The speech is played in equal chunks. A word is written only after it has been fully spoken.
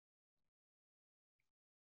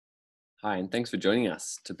Hi, and thanks for joining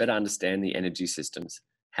us to better understand the energy systems,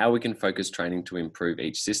 how we can focus training to improve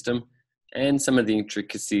each system, and some of the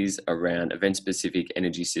intricacies around event specific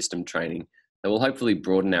energy system training that will hopefully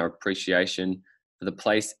broaden our appreciation for the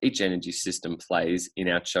place each energy system plays in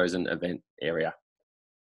our chosen event area.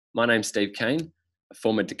 My name's Steve Cain, a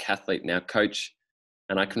former decathlete, now coach,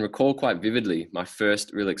 and I can recall quite vividly my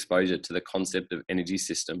first real exposure to the concept of energy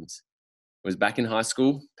systems. It was back in high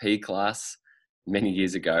school, PE class, many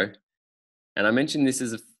years ago, and I mention this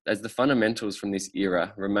as the fundamentals from this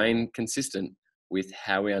era remain consistent with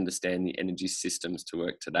how we understand the energy systems to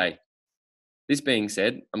work today. This being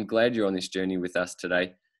said, I'm glad you're on this journey with us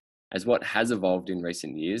today, as what has evolved in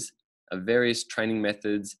recent years are various training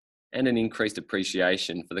methods and an increased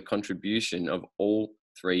appreciation for the contribution of all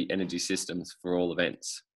three energy systems for all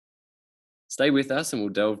events. Stay with us and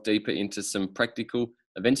we'll delve deeper into some practical,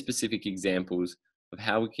 event-specific examples of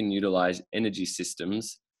how we can utilize energy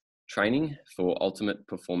systems training for ultimate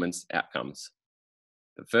performance outcomes.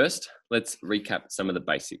 But first, let's recap some of the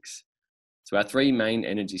basics. So our three main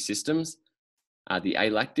energy systems are the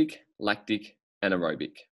alactic, lactic, and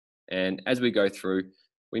aerobic. And as we go through,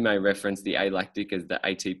 we may reference the alactic as the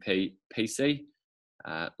ATP PC,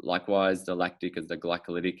 likewise the lactic as the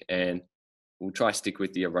glycolytic, and we'll try stick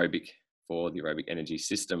with the aerobic for the aerobic energy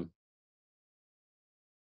system.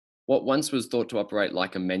 What once was thought to operate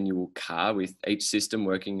like a manual car with each system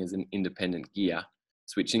working as an independent gear,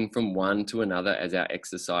 switching from one to another as our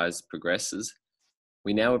exercise progresses,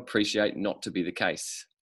 we now appreciate not to be the case.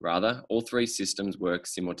 Rather, all three systems work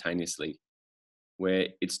simultaneously, where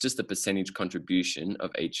it's just the percentage contribution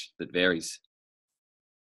of each that varies.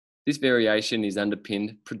 This variation is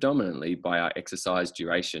underpinned predominantly by our exercise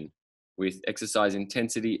duration, with exercise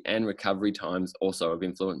intensity and recovery times also of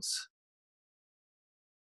influence.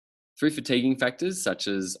 Through fatiguing factors such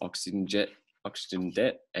as oxygen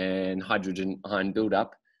debt and hydrogen ion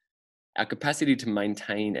buildup, our capacity to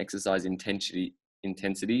maintain exercise intensity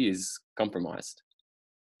is compromised.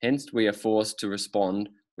 Hence, we are forced to respond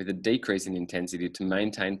with a decrease in intensity to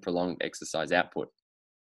maintain prolonged exercise output.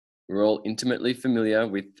 We're all intimately familiar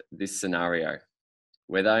with this scenario,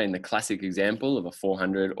 whether in the classic example of a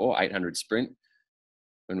 400 or 800 sprint,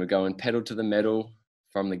 when we're going pedal to the metal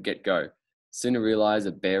from the get-go. Soon to realize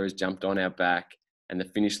a bear has jumped on our back and the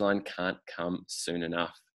finish line can't come soon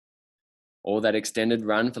enough. Or that extended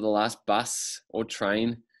run for the last bus or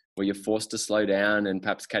train where you're forced to slow down and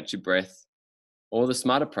perhaps catch your breath. Or the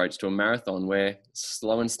smart approach to a marathon where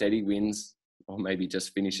slow and steady wins or maybe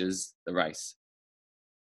just finishes the race.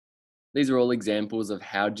 These are all examples of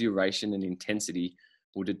how duration and intensity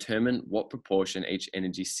will determine what proportion each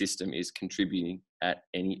energy system is contributing at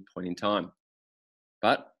any point in time.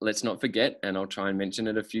 But let's not forget, and I'll try and mention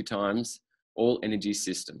it a few times, all energy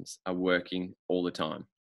systems are working all the time.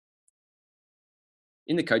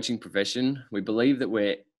 In the coaching profession, we believe that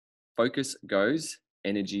where focus goes,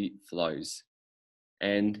 energy flows,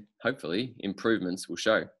 and hopefully improvements will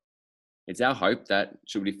show. It's our hope that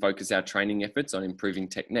should we focus our training efforts on improving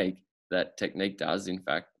technique, that technique does in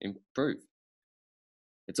fact improve.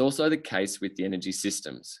 It's also the case with the energy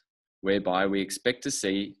systems, whereby we expect to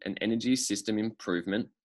see an energy system improvement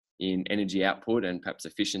in energy output and perhaps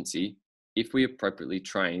efficiency if we appropriately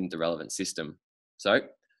train the relevant system. So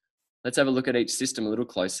let's have a look at each system a little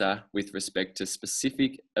closer with respect to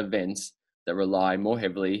specific events that rely more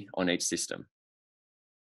heavily on each system.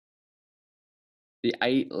 The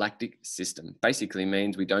alactic system basically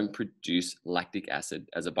means we don't produce lactic acid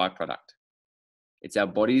as a byproduct. It's our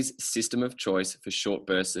body's system of choice for short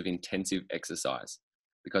bursts of intensive exercise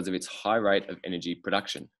because of its high rate of energy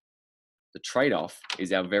production. The trade-off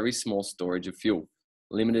is our very small storage of fuel,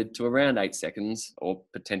 limited to around 8 seconds or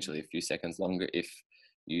potentially a few seconds longer if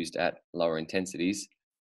used at lower intensities.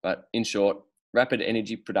 But in short, rapid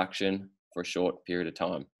energy production for a short period of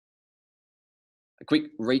time. A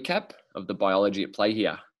quick recap of the biology at play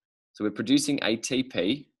here. So we're producing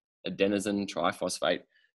ATP, adenosine triphosphate,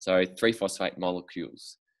 so 3-phosphate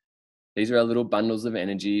molecules. These are our little bundles of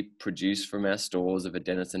energy produced from our stores of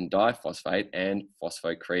adenosine diphosphate and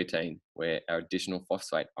phosphocreatine, where our additional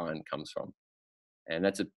phosphate ion comes from. And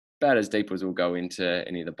that's about as deep as we'll go into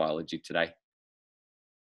any of the biology today.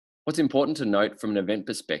 What's important to note from an event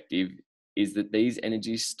perspective is that these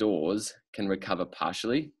energy stores can recover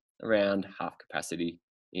partially, around half capacity,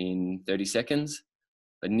 in 30 seconds,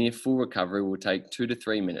 but near full recovery will take 2 to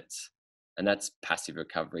 3 minutes, and that's passive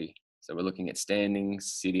recovery. So we're looking at standing,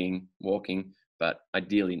 sitting, walking, but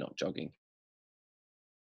ideally not jogging.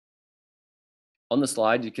 On the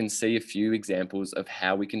slide, you can see a few examples of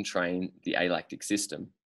how we can train the alactic system.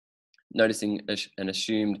 Noticing an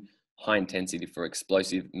assumed high intensity for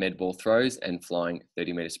explosive med ball throws and flying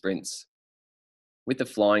 30-meter sprints. With the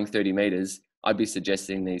flying 30 meters, I'd be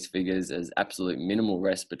suggesting these figures as absolute minimal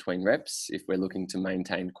rest between reps if we're looking to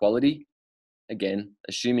maintain quality. Again,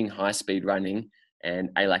 assuming high speed running and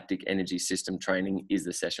alactic energy system training is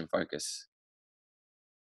the session focus.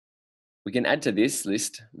 We can add to this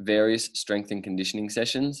list various strength and conditioning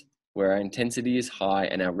sessions where our intensity is high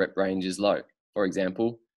and our rep range is low. For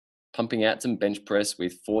example, pumping out some bench press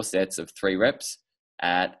with 4 sets of 3 reps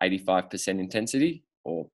at 85% intensity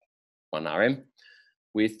or 1 RM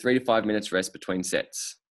with 3 to 5 minutes rest between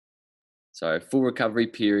sets. So full recovery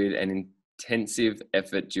period and intensive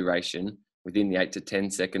effort duration within the 8 to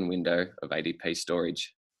 10 second window of ADP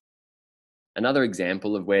storage. Another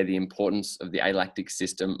example of where the importance of the alactic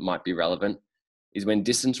system might be relevant is when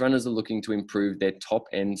distance runners are looking to improve their top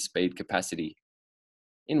end speed capacity.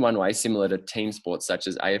 In one way, similar to team sports such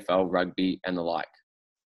as AFL, rugby, and the like,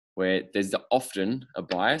 where there's often a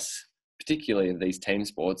bias, particularly of these team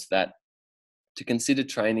sports, that to consider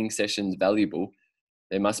training sessions valuable,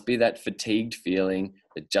 there must be that fatigued feeling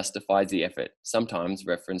that justifies the effort, sometimes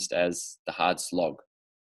referenced as the hard slog.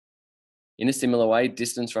 In a similar way,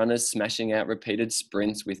 distance runners smashing out repeated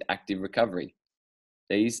sprints with active recovery.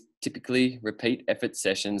 These typically repeat effort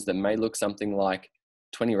sessions that may look something like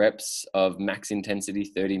 20 reps of max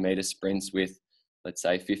intensity 30-meter sprints with, let's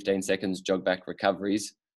say, 15 seconds jog back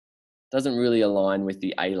recoveries, doesn't really align with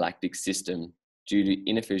the alactic system due to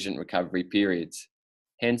inefficient recovery periods.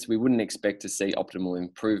 Hence, we wouldn't expect to see optimal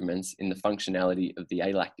improvements in the functionality of the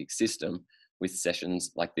alactic system with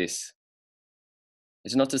sessions like this.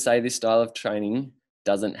 It's not to say this style of training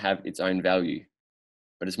doesn't have its own value,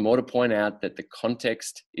 but it's more to point out that the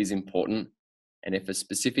context is important, and if a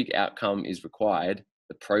specific outcome is required,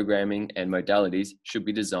 the programming and modalities should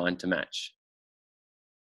be designed to match.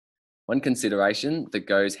 One consideration that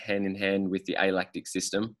goes hand in hand with the alactic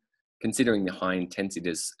system, considering the high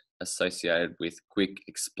intensities associated with quick,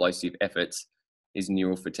 explosive efforts, is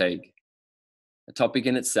neural fatigue. A topic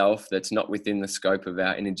in itself that's not within the scope of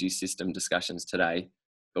our energy system discussions today,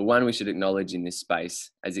 but one we should acknowledge in this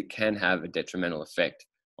space as it can have a detrimental effect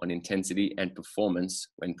on intensity and performance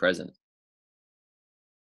when present.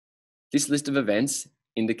 This list of events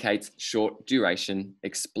indicates short duration,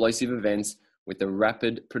 explosive events with a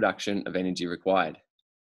rapid production of energy required.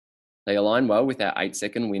 They align well with our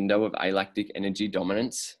 8-second window of alactic energy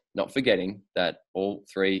dominance, not forgetting that all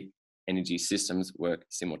 3 energy systems work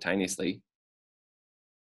simultaneously.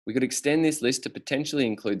 We could extend this list to potentially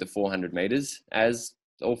include the 400 meters, as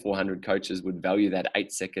all 400 coaches would value that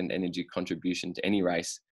 8-second energy contribution to any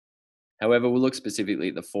race. However, we'll look specifically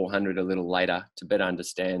at the 400 a little later to better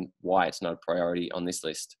understand why it's not a priority on this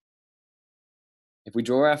list. If we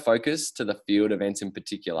draw our focus to the field events in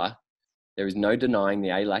particular, there is no denying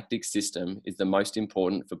the alactic system is the most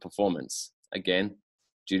important for performance, again,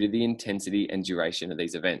 due to the intensity and duration of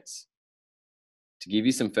these events. To give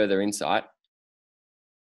you some further insight,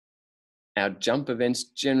 our jump events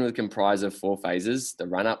generally comprise of 4 phases: the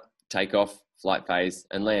run-up, takeoff, flight phase,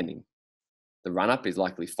 and landing. The run-up is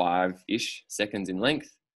likely 5-ish seconds in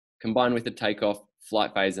length, combined with the takeoff,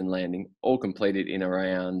 flight phase, and landing, all completed in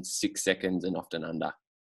around 6 seconds and often under,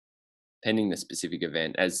 pending the specific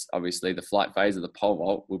event, as obviously the flight phase of the pole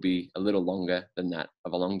vault will be a little longer than that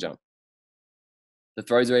of a long jump. The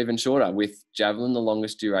throws are even shorter, with javelin the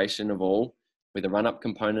longest duration of all, with a run-up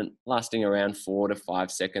component lasting around 4 to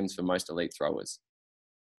 5 seconds for most elite throwers.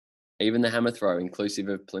 Even the hammer throw, inclusive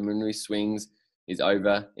of preliminary swings, is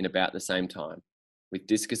over in about the same time, with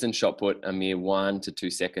discus and shot put a mere 1 to 2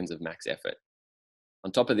 seconds of max effort.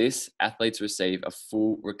 On top of this, athletes receive a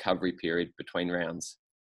full recovery period between rounds.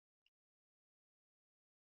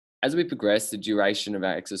 As we progress the duration of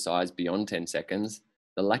our exercise beyond 10 seconds,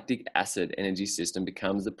 the lactic acid energy system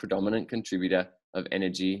becomes the predominant contributor of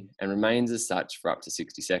energy and remains as such for up to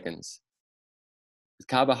 60 seconds. With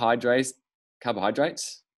carbohydrates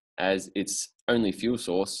as its only fuel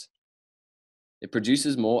source, it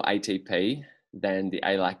produces more ATP than the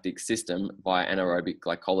alactic system via anaerobic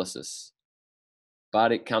glycolysis,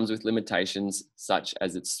 but it comes with limitations such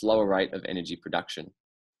as its slower rate of energy production.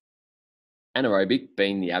 Anaerobic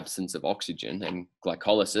being the absence of oxygen and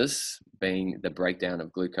glycolysis being the breakdown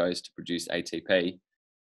of glucose to produce ATP,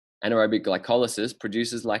 anaerobic glycolysis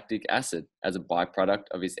produces lactic acid as a byproduct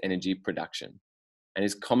of its energy production and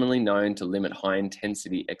is commonly known to limit high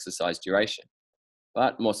intensity exercise duration.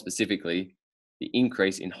 But more specifically, the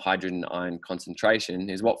increase in hydrogen ion concentration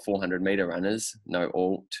is what 400-meter runners know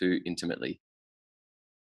all too intimately.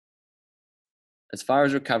 As far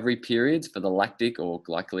as recovery periods for the lactic or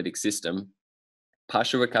glycolytic system,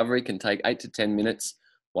 partial recovery can take 8 to 10 minutes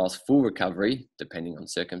whilst full recovery, depending on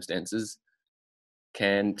circumstances,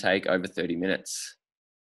 can take over 30 minutes,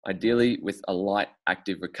 ideally with a light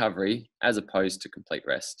active recovery as opposed to complete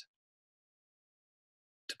rest.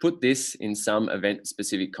 To put this in some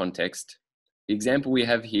event-specific context, the example we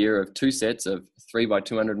have here of 2 sets of 3 by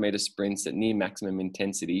 200 meter sprints at near maximum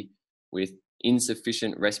intensity with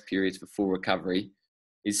insufficient rest periods for full recovery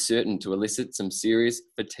is certain to elicit some serious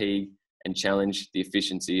fatigue and challenge the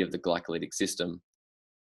efficiency of the glycolytic system.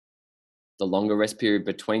 The longer rest period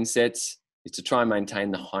between sets is to try and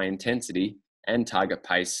maintain the high intensity and target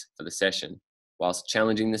pace for the session, whilst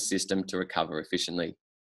challenging the system to recover efficiently.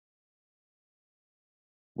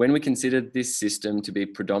 When we consider this system to be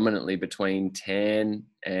predominantly between 10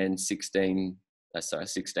 and 16,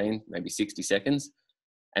 maybe 60 seconds,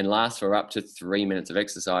 and lasts for up to 3 minutes of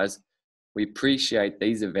exercise, we appreciate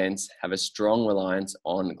these events have a strong reliance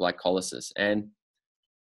on glycolysis and,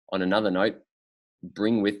 on another note,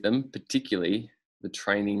 bring with them particularly the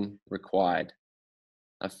training required.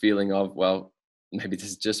 A feeling of, well, maybe this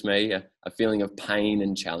is just me, a feeling of pain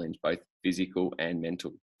and challenge, both physical and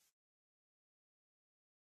mental.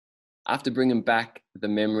 After bringing back the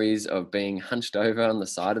memories of being hunched over on the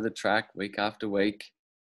side of the track week after week,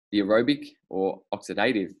 the aerobic or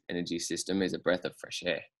oxidative energy system is a breath of fresh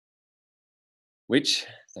air, which,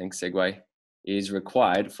 thanks segue, is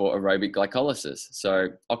required for aerobic glycolysis. So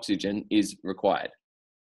oxygen is required.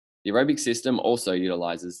 The aerobic system also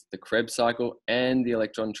utilizes the Krebs cycle and the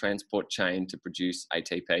electron transport chain to produce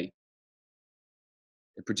ATP.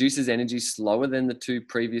 It produces energy slower than the 2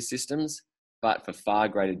 previous systems, but for far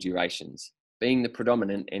greater durations, being the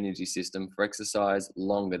predominant energy system for exercise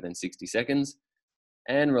longer than 60 seconds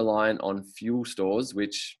and reliant on fuel stores,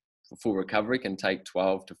 which for full recovery can take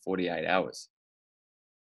 12 to 48 hours.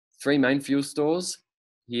 3 main fuel stores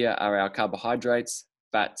here are our carbohydrates,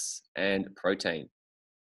 fats, and protein.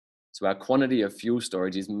 So our quantity of fuel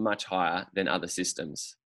storage is much higher than other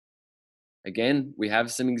systems. Again, we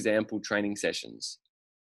have some example training sessions,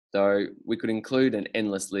 though we could include an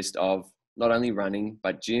endless list of not only running,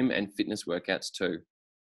 but gym and fitness workouts too,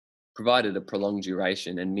 provided a prolonged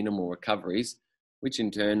duration and minimal recoveries, which in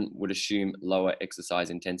turn would assume lower exercise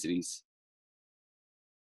intensities.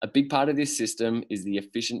 A big part of this system is the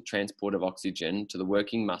efficient transport of oxygen to the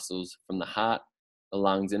working muscles from the heart, the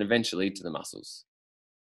lungs, and eventually to the muscles.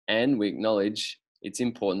 And we acknowledge its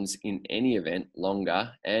importance in any event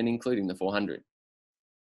longer and including the 400.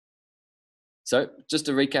 So just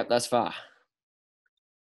to recap thus far,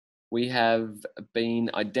 we have been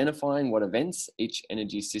identifying what events each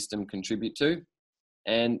energy system contribute to.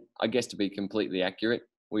 And I guess to be completely accurate,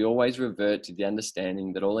 we always revert to the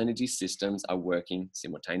understanding that all energy systems are working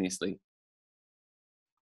simultaneously.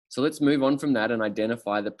 So let's move on from that and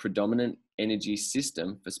identify the predominant energy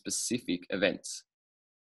system for specific events.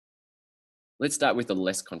 Let's start with the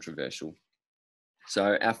less controversial.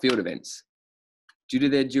 So our field events. Due to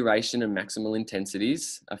their duration and maximal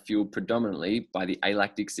intensities, are fueled predominantly by the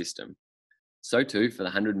alactic system. So too for the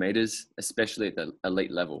 100 meters, especially at the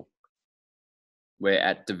elite level. Where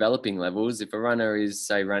at developing levels, if a runner is,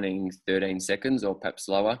 say, running 13 seconds or perhaps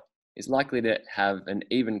slower, is likely to have an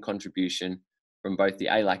even contribution from both the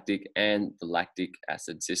alactic and the lactic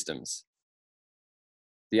acid systems.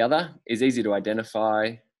 The other is easy to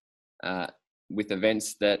identify with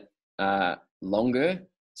events that are longer,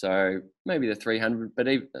 so maybe the 300,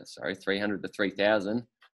 300 to 3,000,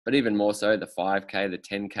 but even more so the 5K, the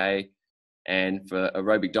 10K, and for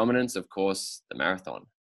aerobic dominance, of course, the marathon.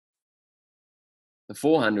 The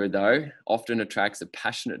 400, though, often attracts a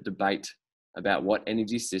passionate debate about what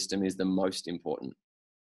energy system is the most important.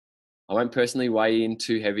 I won't personally weigh in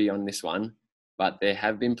too heavy on this one, but there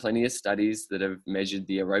have been plenty of studies that have measured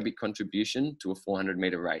the aerobic contribution to a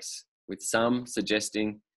 400-meter race, with some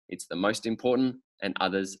suggesting it's the most important and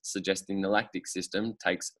others suggesting the lactic system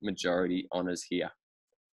takes majority honours here.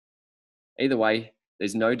 Either way,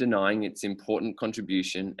 there's no denying its important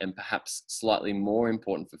contribution and perhaps slightly more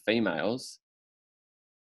important for females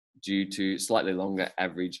due to slightly longer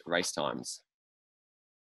average race times.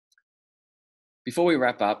 Before we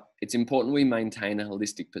wrap up, it's important we maintain a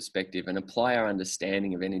holistic perspective and apply our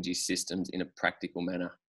understanding of energy systems in a practical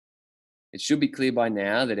manner. It should be clear by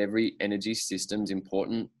now that every energy system is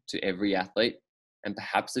important to every athlete, and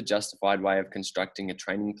perhaps a justified way of constructing a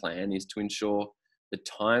training plan is to ensure the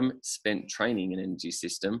time spent training an energy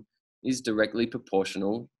system is directly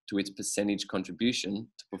proportional to its percentage contribution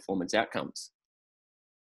to performance outcomes.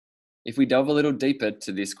 If we delve a little deeper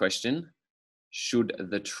to this question, should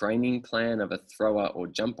the training plan of a thrower or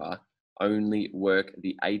jumper only work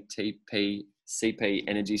the ATP-CP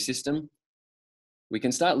energy system? We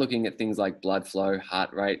can start looking at things like blood flow,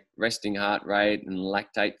 heart rate, resting heart rate, and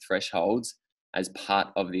lactate thresholds as part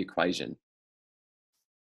of the equation.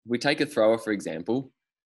 We take a thrower, for example,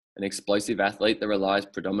 an explosive athlete that relies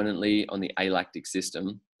predominantly on the alactic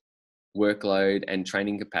system. Workload and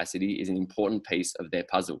training capacity is an important piece of their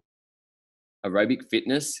puzzle. Aerobic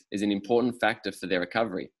fitness is an important factor for their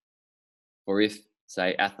recovery. For if,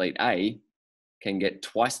 say, athlete A can get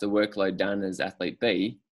twice the workload done as athlete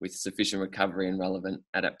B with sufficient recovery and relevant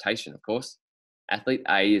adaptation, of course, athlete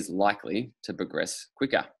A is likely to progress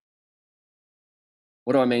quicker.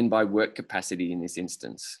 What do I mean by work capacity in this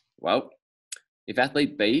instance? Well, if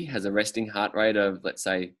athlete B has a resting heart rate of, let's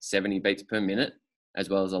say, 70 beats per minute, as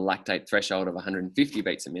well as a lactate threshold of 150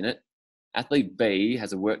 beats a minute, athlete B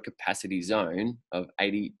has a work capacity zone of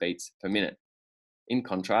 80 beats per minute. In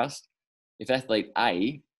contrast, if athlete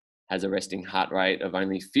A has a resting heart rate of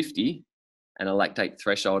only 50 and a lactate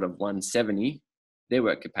threshold of 170, their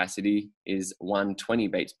work capacity is 120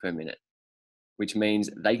 beats per minute, which means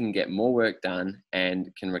they can get more work done and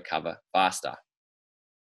can recover faster.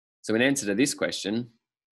 So in answer to this question,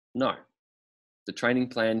 no. The training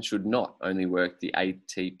plan should not only work the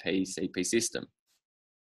ATP-CP system.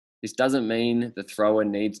 This doesn't mean the thrower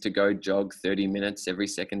needs to go jog 30 minutes every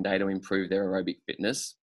second day to improve their aerobic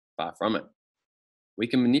fitness. Far from it. We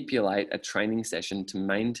can manipulate a training session to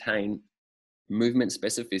maintain movement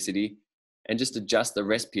specificity and just adjust the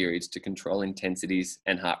rest periods to control intensities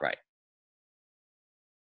and heart rate.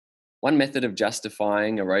 One method of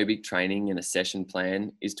justifying aerobic training in a session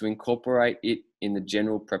plan is to incorporate it in the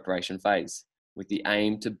general preparation phase, with the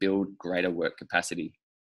aim to build greater work capacity.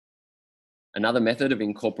 Another method of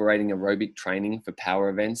incorporating aerobic training for power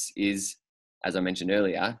events is, as I mentioned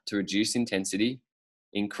earlier, to reduce intensity,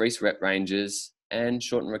 increase rep ranges, and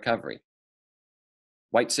shorten recovery.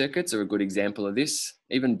 Weight circuits are a good example of this.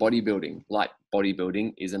 Even bodybuilding, light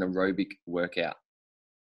bodybuilding, is an aerobic workout.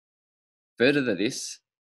 Further to this,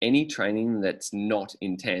 any training that's not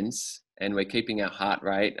intense and we're keeping our heart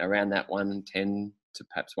rate around that 110 to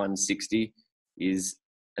perhaps 160 is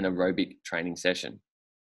an aerobic training session.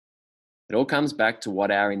 It all comes back to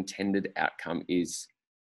what our intended outcome is.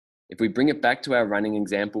 If we bring it back to our running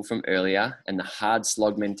example from earlier and the hard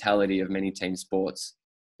slog mentality of many team sports,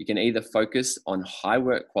 you can either focus on high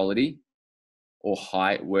work quality or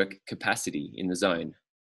high work capacity in the zone.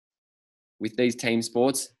 With these team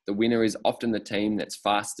sports, the winner is often the team that's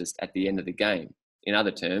fastest at the end of the game. In other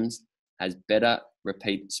terms, has better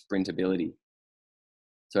repeat sprint ability.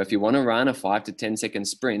 So if you want to run a 5 to 10 second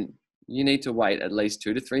sprint, you need to wait at least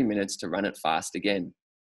 2 to 3 minutes to run it fast again.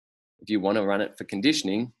 If you want to run it for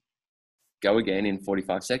conditioning, go again in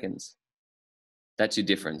 45 seconds. That's your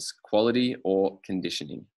difference, quality or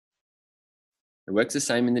conditioning. It works the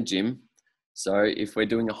same in the gym. So if we're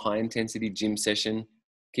doing a high intensity gym session,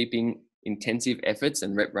 keeping intensive efforts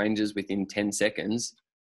and rep ranges within 10 seconds,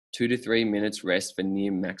 2 to 3 minutes rest for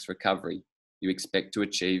near max recovery, you expect to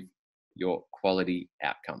achieve your quality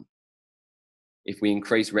outcome. If we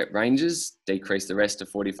increase rep ranges, decrease the rest to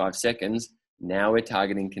 45 seconds, now we're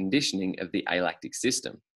targeting conditioning of the alactic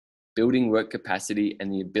system, building work capacity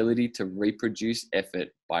and the ability to reproduce effort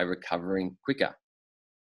by recovering quicker.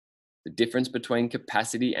 The difference between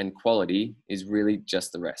capacity and quality is really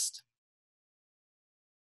just the rest.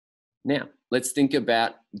 Now, let's think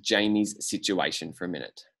about Jamie's situation for a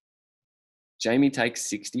minute. Jamie takes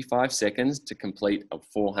 65 seconds to complete a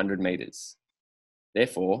 400 meters.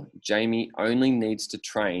 Therefore, Jamie only needs to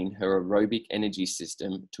train her aerobic energy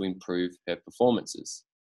system to improve her performances.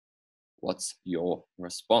 What's your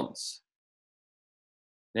response?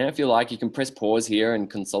 Now, if you like, you can press pause here and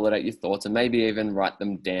consolidate your thoughts and maybe even write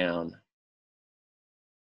them down.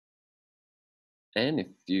 And if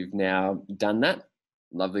you've now done that,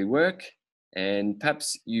 lovely work. And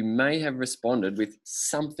perhaps you may have responded with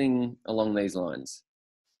something along these lines.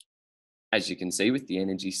 As you can see with the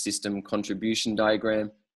energy system contribution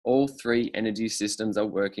diagram, all three energy systems are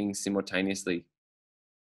working simultaneously.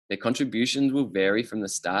 Their contributions will vary from the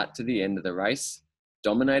start to the end of the race,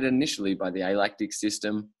 dominated initially by the alactic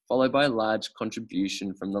system, followed by a large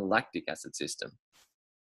contribution from the lactic acid system.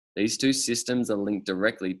 These two systems are linked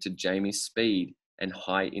directly to Jamie's speed and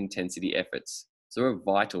high intensity efforts, so are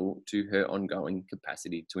vital to her ongoing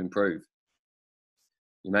capacity to improve.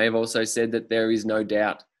 You may have also said that there is no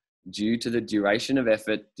doubt, due to the duration of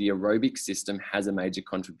effort, the aerobic system has a major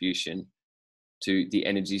contribution to the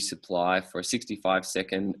energy supply for a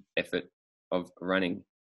 65-second effort of running.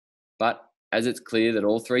 But as it's clear that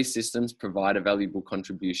all three systems provide a valuable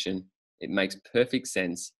contribution, it makes perfect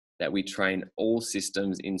sense that we train all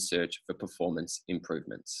systems in search for performance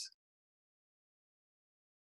improvements.